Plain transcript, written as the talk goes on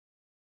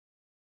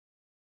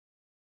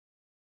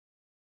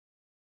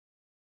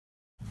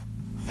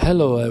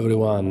Hello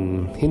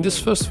everyone! In this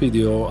first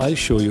video I'll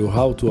show you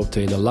how to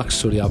obtain a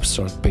luxury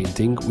abstract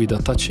painting with a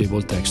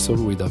touchable texture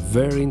with a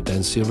very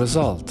intensive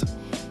result.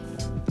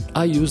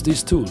 I use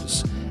these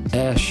tools: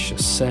 ash,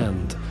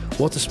 sand,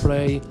 water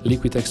spray,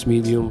 Liquitex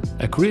medium,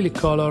 acrylic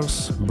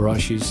colors,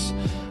 brushes,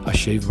 a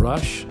shave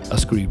brush, a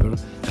scraper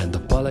and a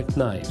palette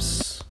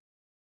knives.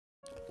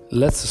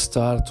 Let's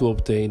start to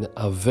obtain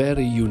a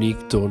very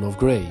unique tone of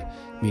grey,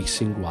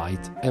 mixing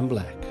white and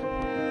black.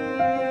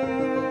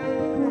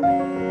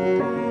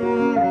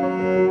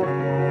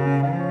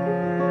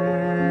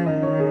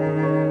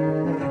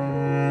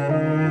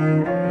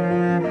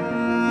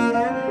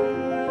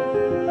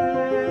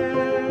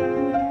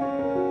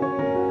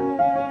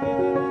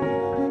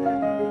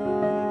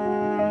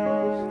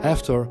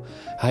 After,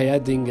 I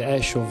adding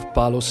ash of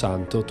Palo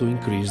Santo to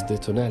increase the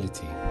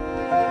tonality.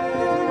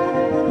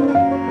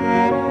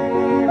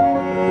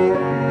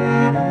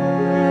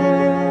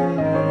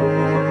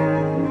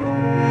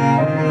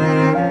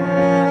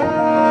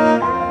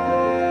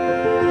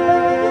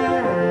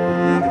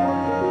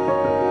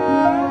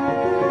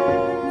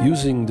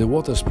 Using the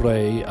water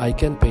spray, I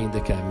can paint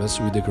the canvas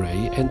with the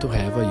grey and to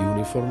have a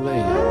uniform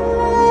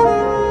layer.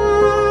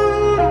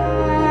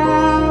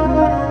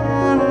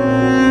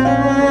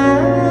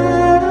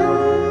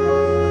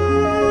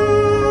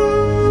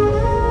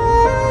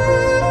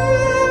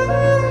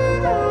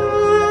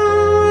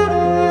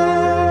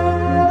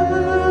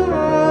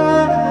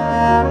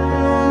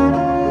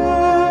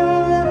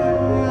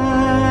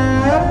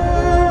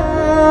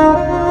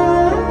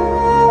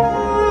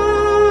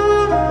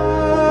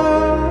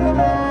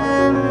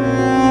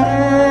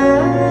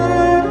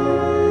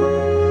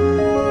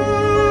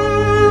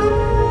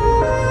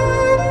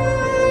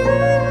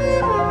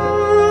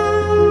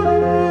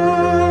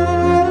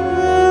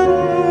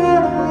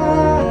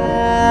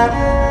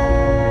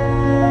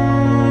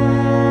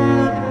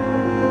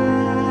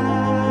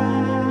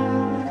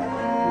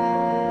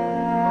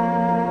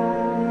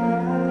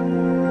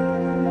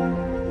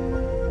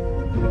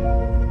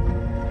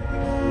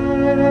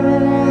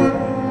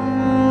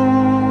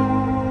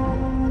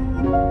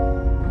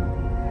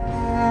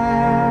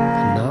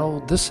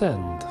 The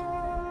sand.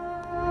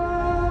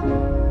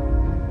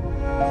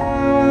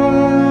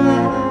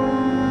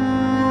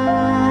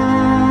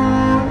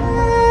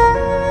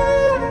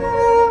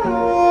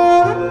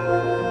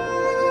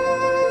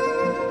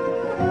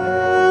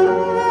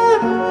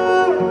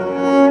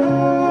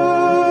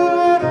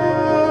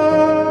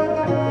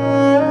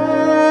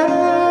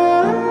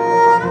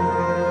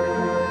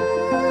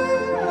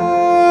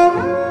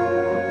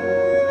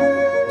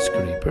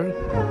 Scraper.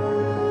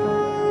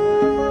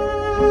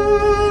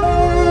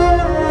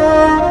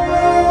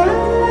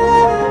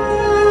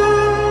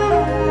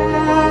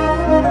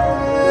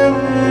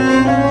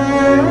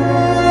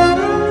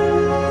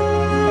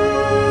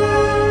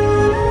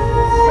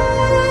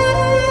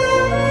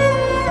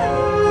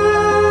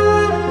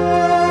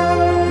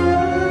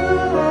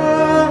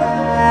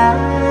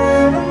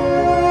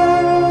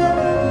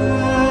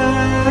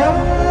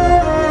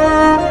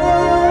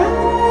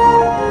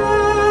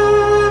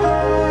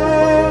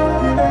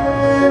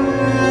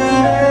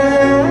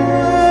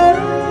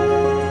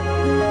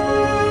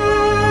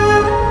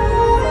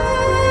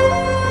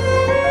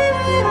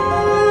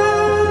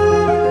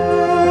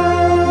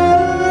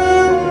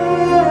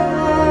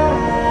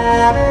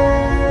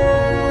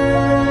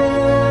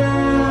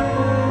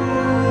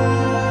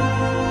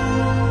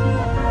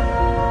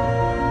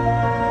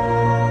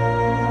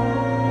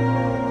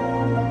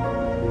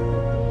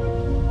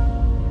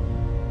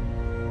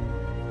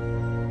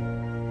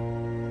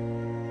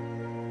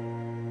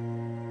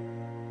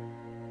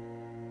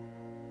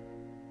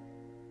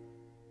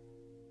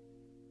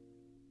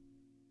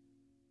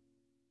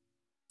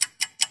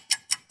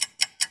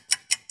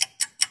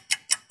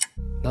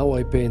 Now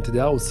I paint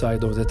the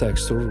outside of the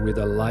texture with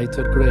a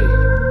lighter grey.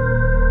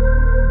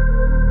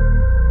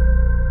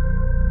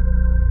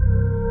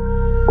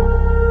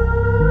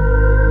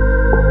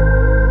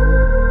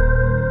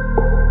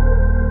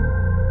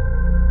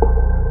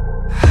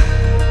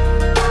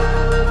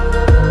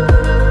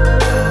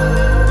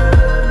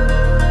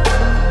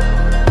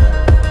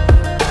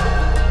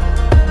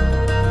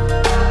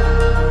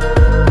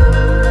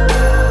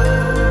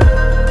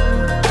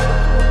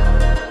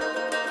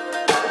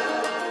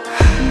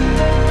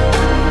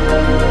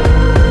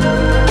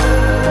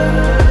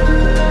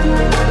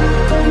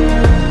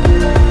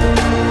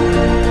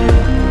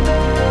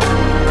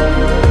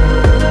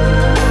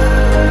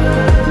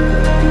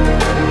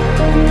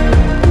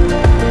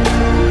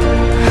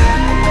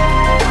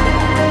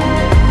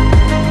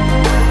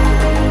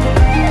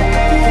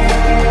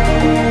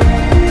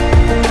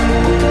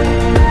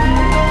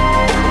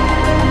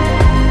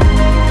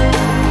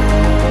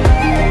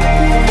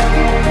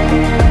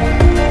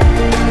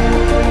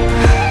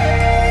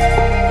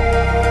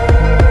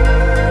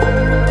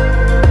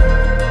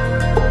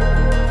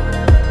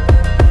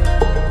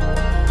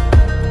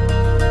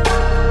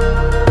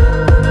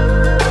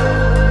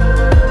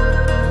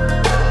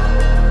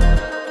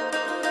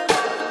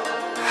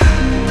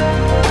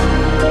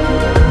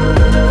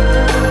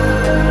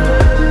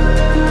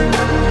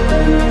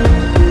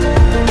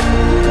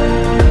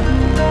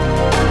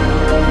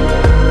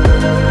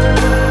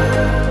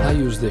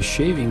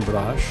 shaving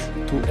brush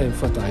to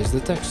emphasize the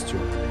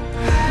texture.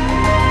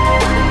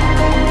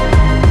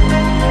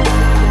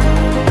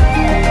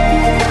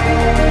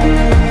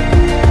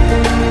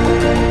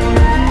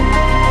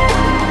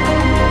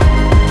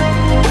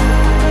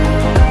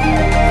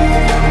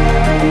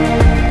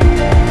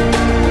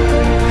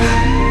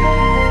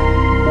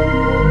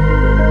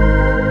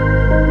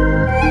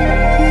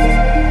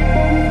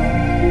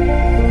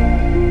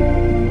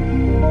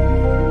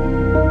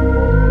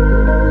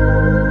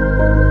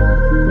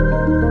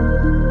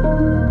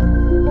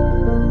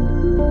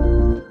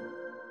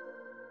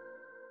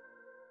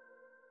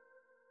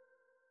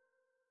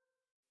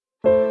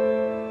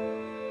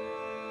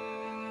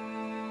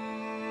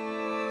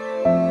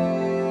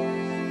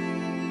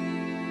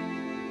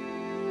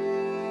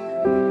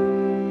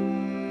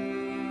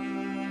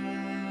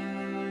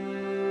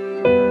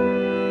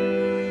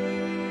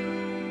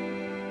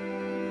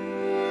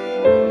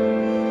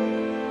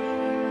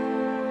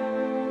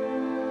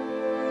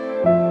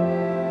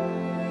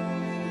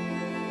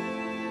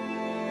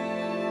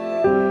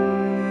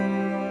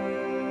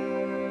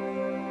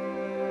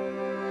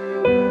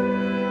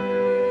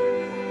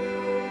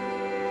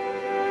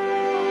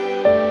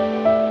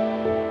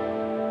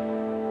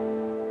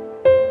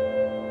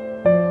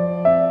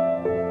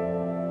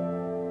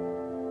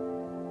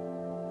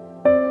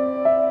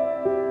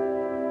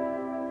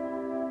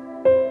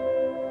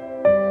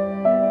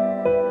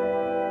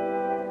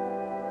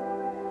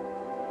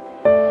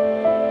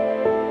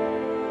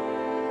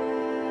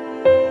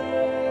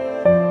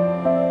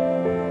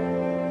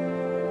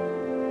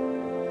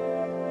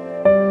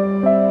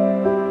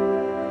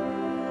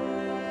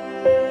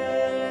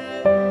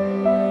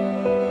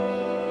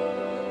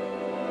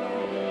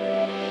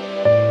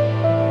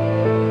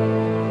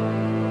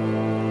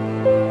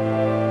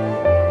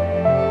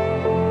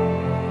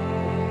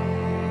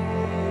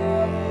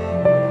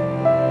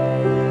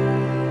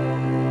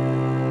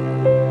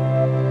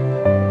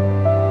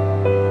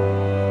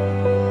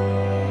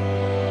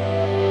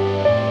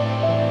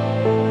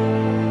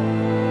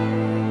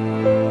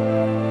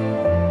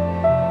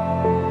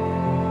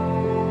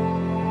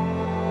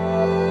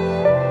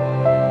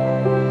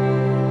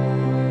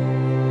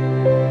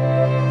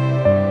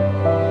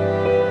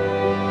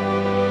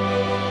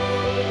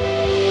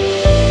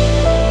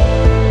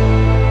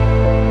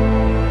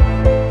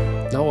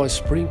 I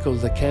sprinkle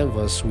the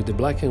canvas with the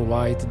black and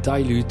white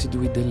diluted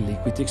with the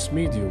Liquitex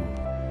medium.